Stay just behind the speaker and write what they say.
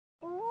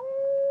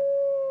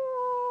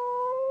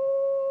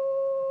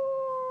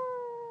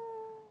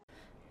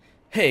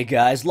Hey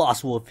guys,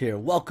 Lost Wolf here.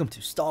 Welcome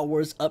to Star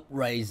Wars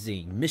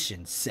Uprising,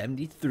 Mission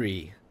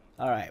 73.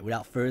 Alright,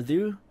 without further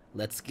ado,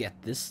 let's get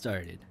this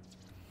started.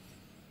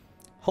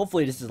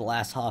 Hopefully this is the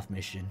last Hoth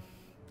mission.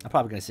 I'm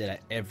probably going to say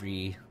that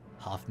every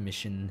Hoth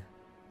mission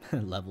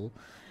level.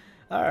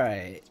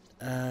 Alright,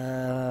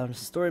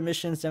 story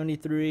mission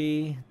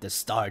 73, the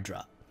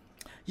Stardrop.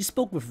 You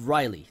spoke with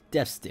Riley,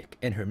 Deathstick,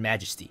 and Her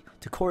Majesty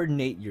to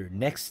coordinate your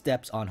next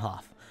steps on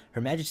Hoth. Her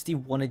Majesty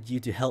wanted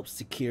you to help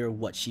secure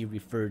what she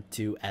referred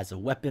to as a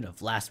weapon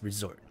of last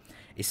resort,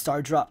 a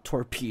Stardrop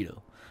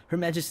torpedo. Her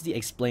Majesty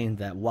explained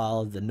that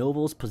while the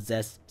nobles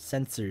possess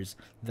sensors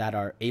that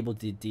are able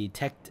to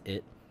detect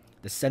it,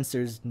 the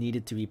sensors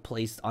needed to be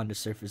placed on the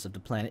surface of the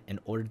planet in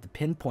order to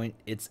pinpoint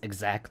its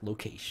exact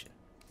location.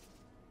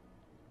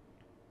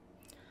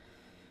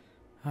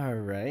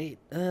 Alright,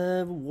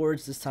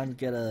 rewards this time you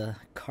get a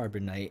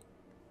carbonite,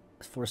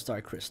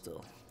 4-star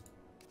crystal.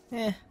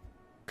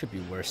 Could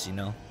be worse, you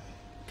know.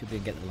 Could be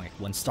getting like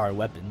 1-star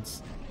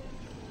weapons.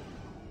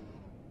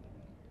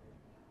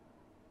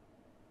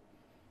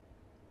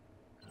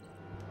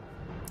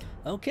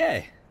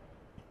 Okay,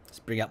 let's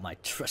bring out my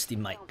trusty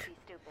mic.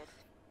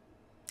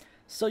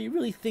 So you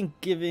really think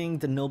giving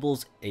the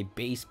nobles a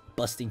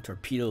base-busting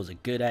torpedo is a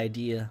good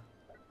idea?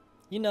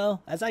 You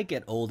know, as I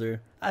get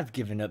older, I've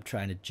given up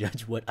trying to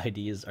judge what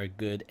ideas are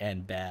good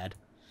and bad.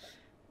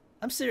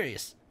 I'm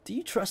serious. Do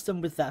you trust them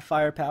with that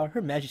firepower?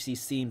 Her Majesty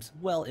seems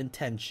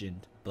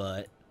well-intentioned,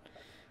 but...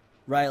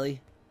 Riley,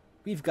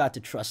 we've got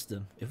to trust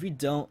them. If we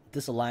don't,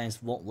 this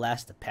alliance won't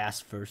last to pass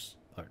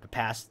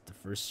the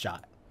first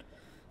shot.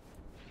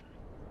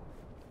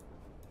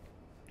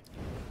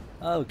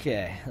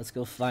 Okay, let's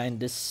go find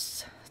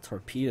this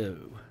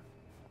torpedo.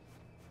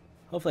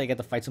 Hopefully I get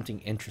to fight something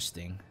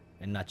interesting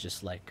and not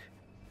just like...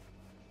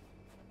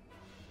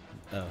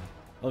 Oh,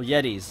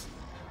 Yetis.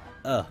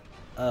 Oh.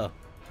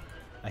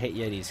 I hate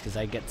Yetis because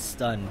I get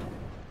stunned.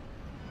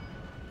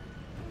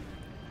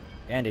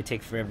 And they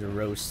take forever to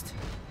roast.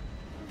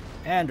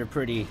 And they're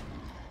pretty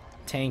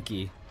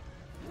tanky.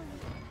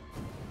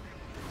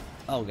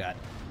 Oh god.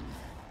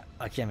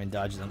 I can't even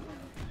dodge them.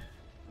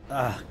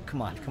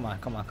 Come on.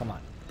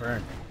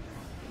 Burn.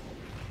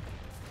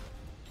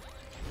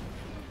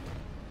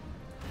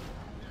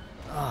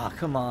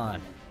 Come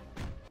on.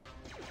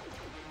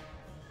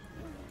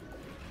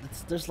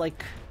 There's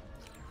like...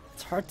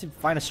 It's hard to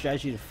find a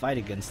strategy to fight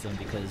against them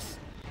because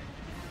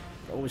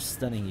they're always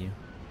stunning you.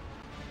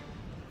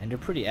 And they're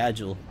pretty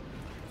agile.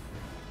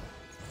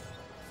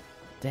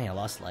 Dang, I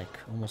lost like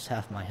almost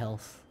half my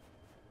health.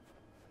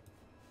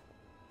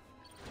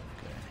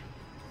 Okay.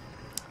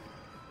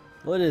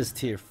 Well, it is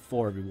tier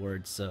 4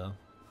 reward, so...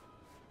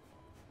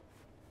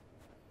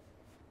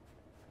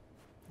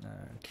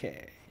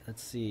 Okay,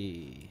 let's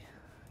see.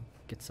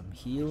 Get some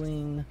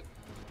healing.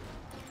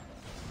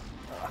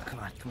 Oh,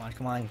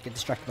 come on. Get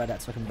distracted by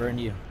that so I can burn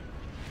you.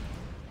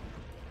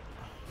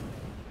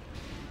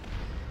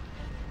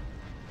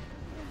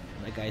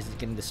 That guy's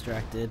getting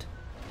distracted.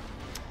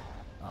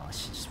 Oh, I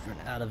should just run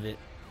out of it.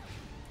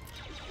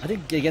 I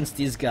think against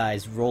these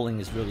guys, rolling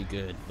is really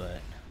good, but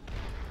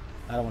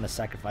I don't want to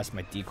sacrifice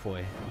my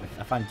decoy.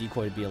 I find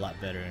decoy to be a lot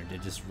better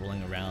than just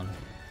rolling around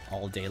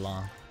all day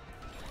long.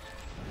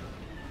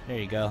 There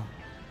you go.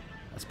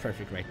 That's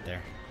perfect right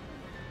there.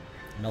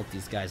 Melt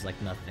these guys like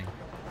nothing.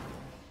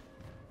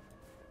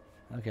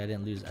 Okay, I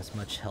didn't lose as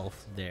much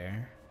health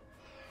there.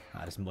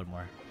 There's one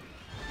more.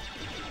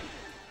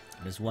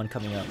 There's one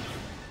coming up.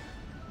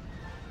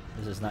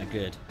 This is not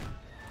good.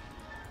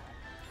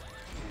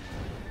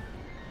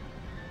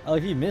 Oh,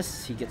 if you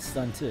miss, he gets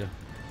stunned too.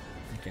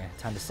 Okay,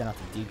 time to send out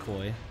the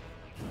decoy.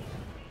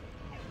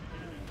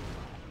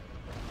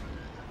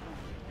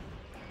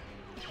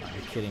 Oh,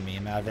 you're kidding me,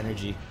 I'm out of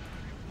energy.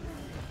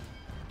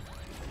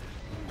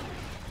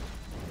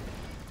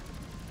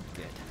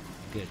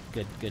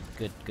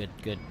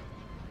 Good.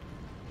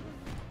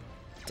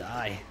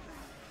 Die.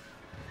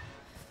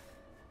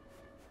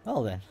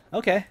 Well then,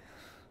 okay.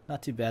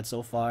 Not too bad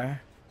so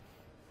far.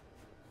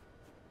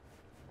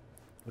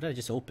 What did I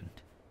just open?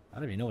 I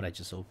don't even know what I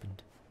just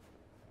opened.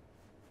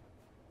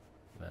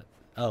 But,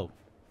 oh,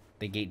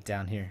 the gate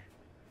down here.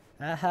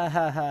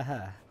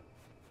 Ha.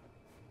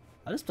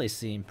 Oh, this place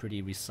seemed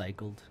pretty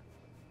recycled.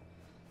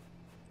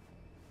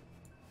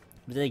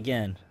 But then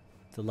again,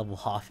 the level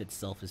Hoth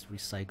itself is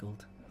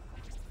recycled.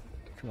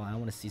 Come on, I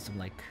want to see some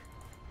like...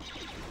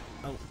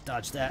 Oh,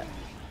 dodge that.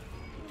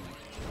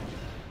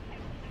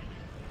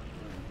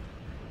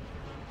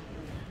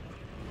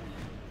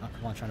 Oh,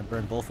 come on, trying to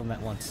burn both of them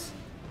at once.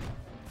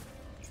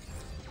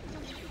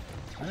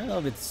 I don't know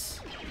if it's...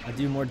 I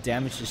do more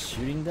damage just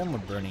shooting them or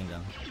burning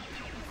them.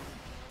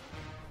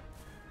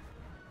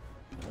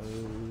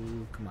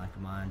 Oh,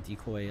 come on.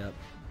 Decoy up.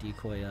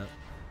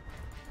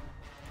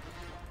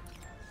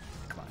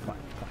 Come on.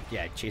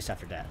 Yeah, chase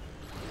after that.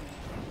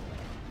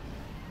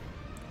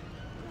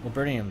 Well,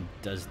 burning him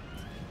does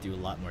do a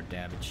lot more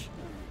damage.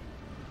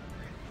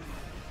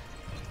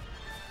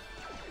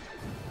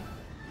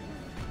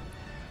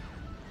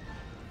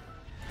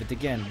 But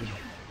again,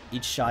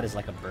 each shot is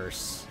like a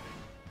burst.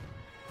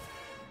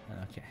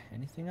 Okay,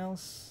 anything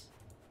else?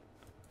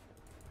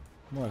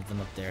 More of them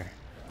up there.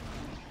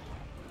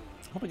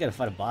 I hope I gotta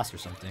fight a boss or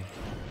something.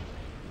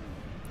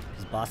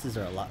 Because bosses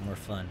are a lot more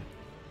fun.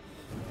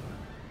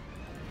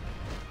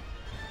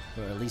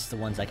 Or at least the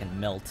ones I can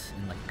melt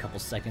in like a couple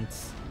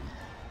seconds.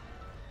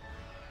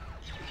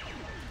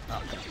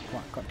 Oh,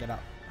 come on, get out.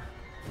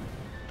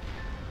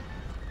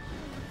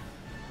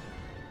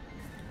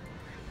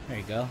 There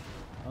you go.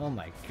 Oh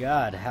my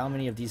god, how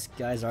many of these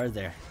guys are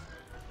there?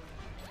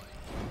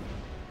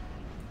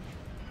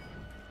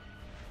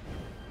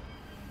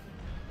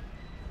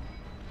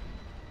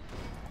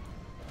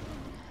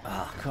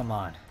 Oh, come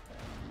on.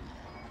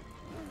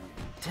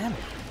 Damn it.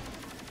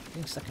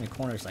 Getting stuck in the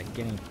corner is like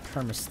getting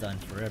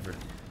perma-stunned forever.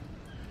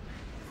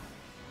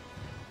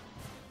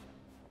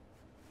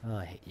 Oh,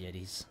 I hate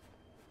Yetis.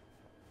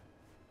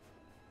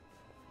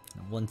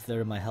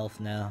 1/3 of my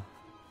health now.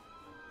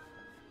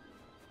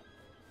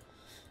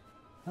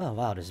 Oh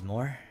wow, there's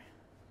more.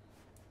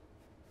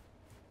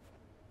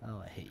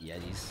 Oh, I hate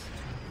Yetis.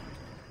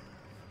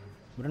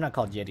 But they're not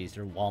called Yetis,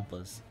 they're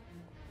Wampas.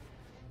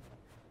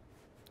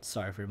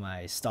 Sorry for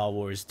my Star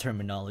Wars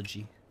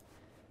terminology.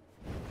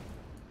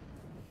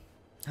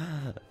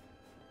 Ooh,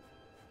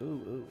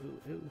 ooh,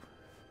 ooh, ooh.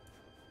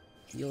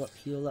 Heal up,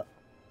 heal up.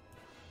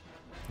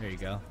 There you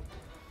go.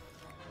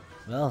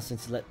 Well,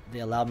 since they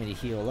allowed me to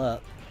heal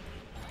up.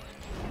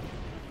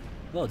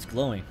 Well, it's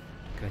glowing.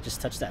 Can I just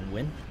touch that and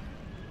win?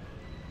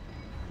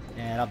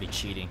 And I'll be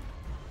cheating.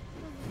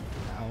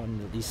 I want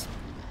to at least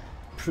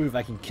prove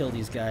I can kill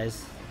these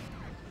guys.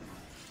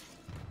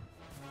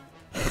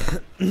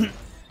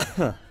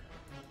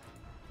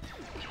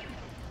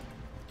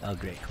 Oh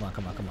great, come on,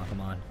 come on, come on,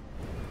 come on.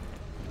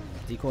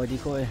 Decoy,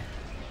 decoy.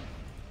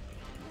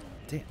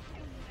 Damn.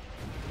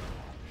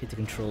 Hit the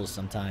controls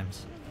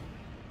sometimes.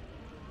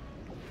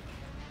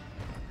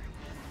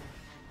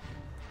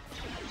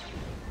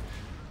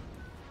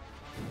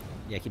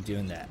 Yeah, keep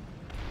doing that.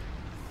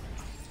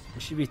 There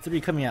should be 3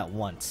 coming out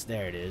once.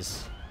 There it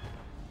is.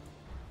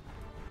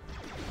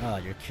 Oh,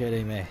 you're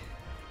kidding me.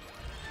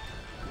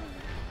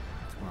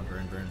 Come on,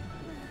 burn, burn.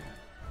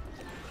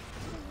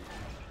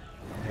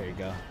 There you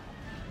go.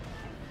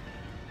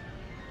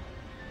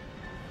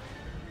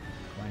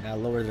 Come on, gotta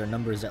lower their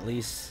numbers at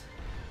least.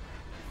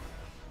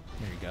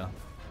 There you go.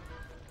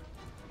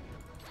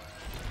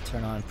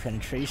 Turn on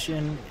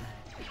penetration.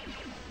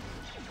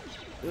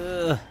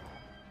 Ugh.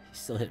 He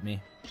still hit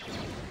me.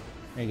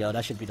 There you go,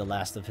 that should be the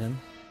last of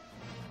him.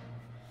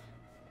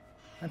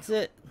 That's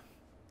it.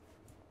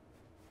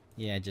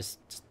 Yeah, just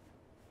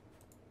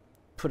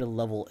put a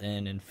level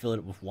in and fill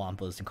it with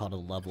Wampas and call it a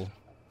level.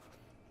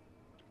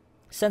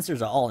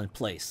 Sensors are all in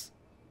place.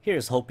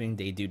 Here's hoping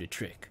they do the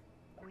trick.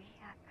 We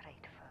are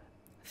grateful.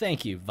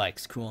 Thank you,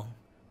 Vikez Keung.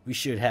 We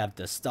should have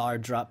the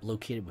Stardrop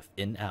located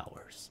within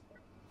hours.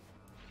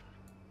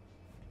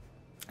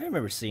 I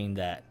remember seeing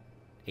that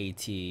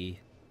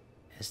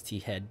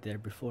AT-ST head there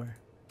before.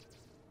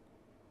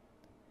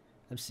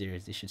 I'm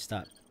serious, they should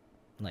stop,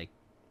 like,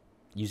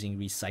 using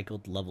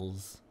recycled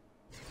levels.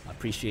 I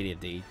appreciate it if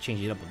they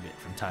change it up a bit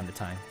from time to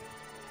time.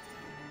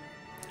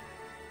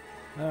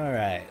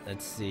 Alright,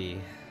 let's see.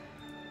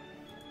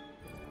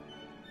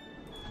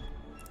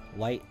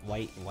 White,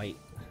 white, white.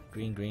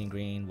 Green, green,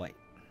 green, white.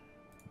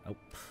 Nope.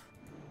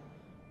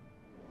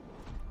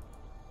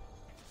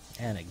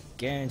 And a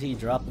guaranteed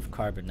drop of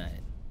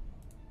carbonite.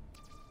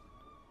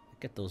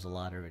 Get those a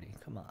lot already,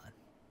 come on.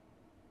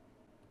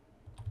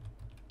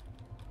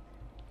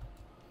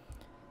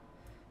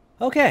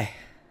 Okay,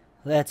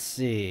 let's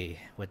see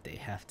what they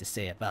have to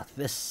say about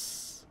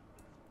this.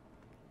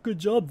 Good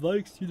job,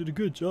 Vikez. You did a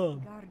good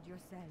job. Guard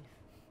yourself.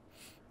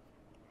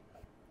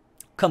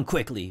 Come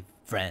quickly,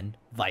 friend,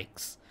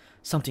 Vikez.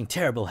 Something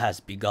terrible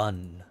has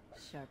begun.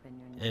 Sharpen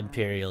your knife.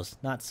 Imperials,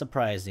 not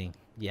surprising.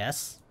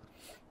 Yes?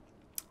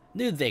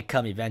 Knew they'd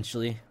come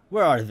eventually.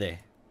 Where are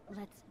they?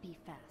 Let's be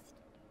fast.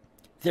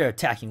 They're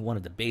attacking one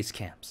of the base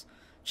camps.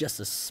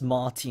 Just a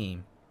small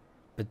team.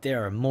 But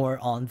there are more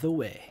on the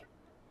way.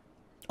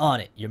 On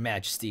it, your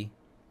majesty.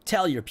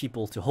 Tell your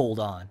people to hold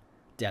on,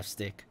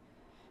 Deathstick.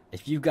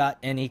 If you got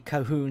any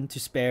cahoon to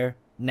spare,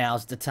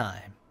 now's the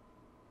time.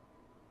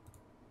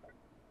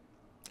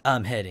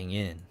 I'm heading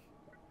in.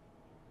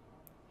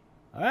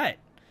 Alright.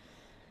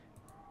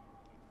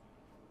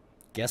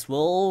 Guess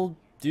we'll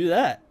do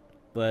that.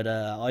 But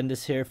I'll end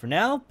this here for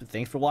now. But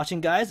thanks for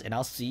watching, guys, and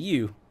I'll see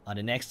you on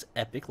the next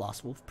epic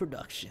Lost Wolf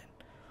production.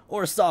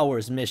 Or Star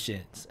Wars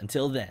missions.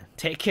 Until then,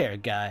 take care,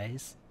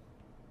 guys.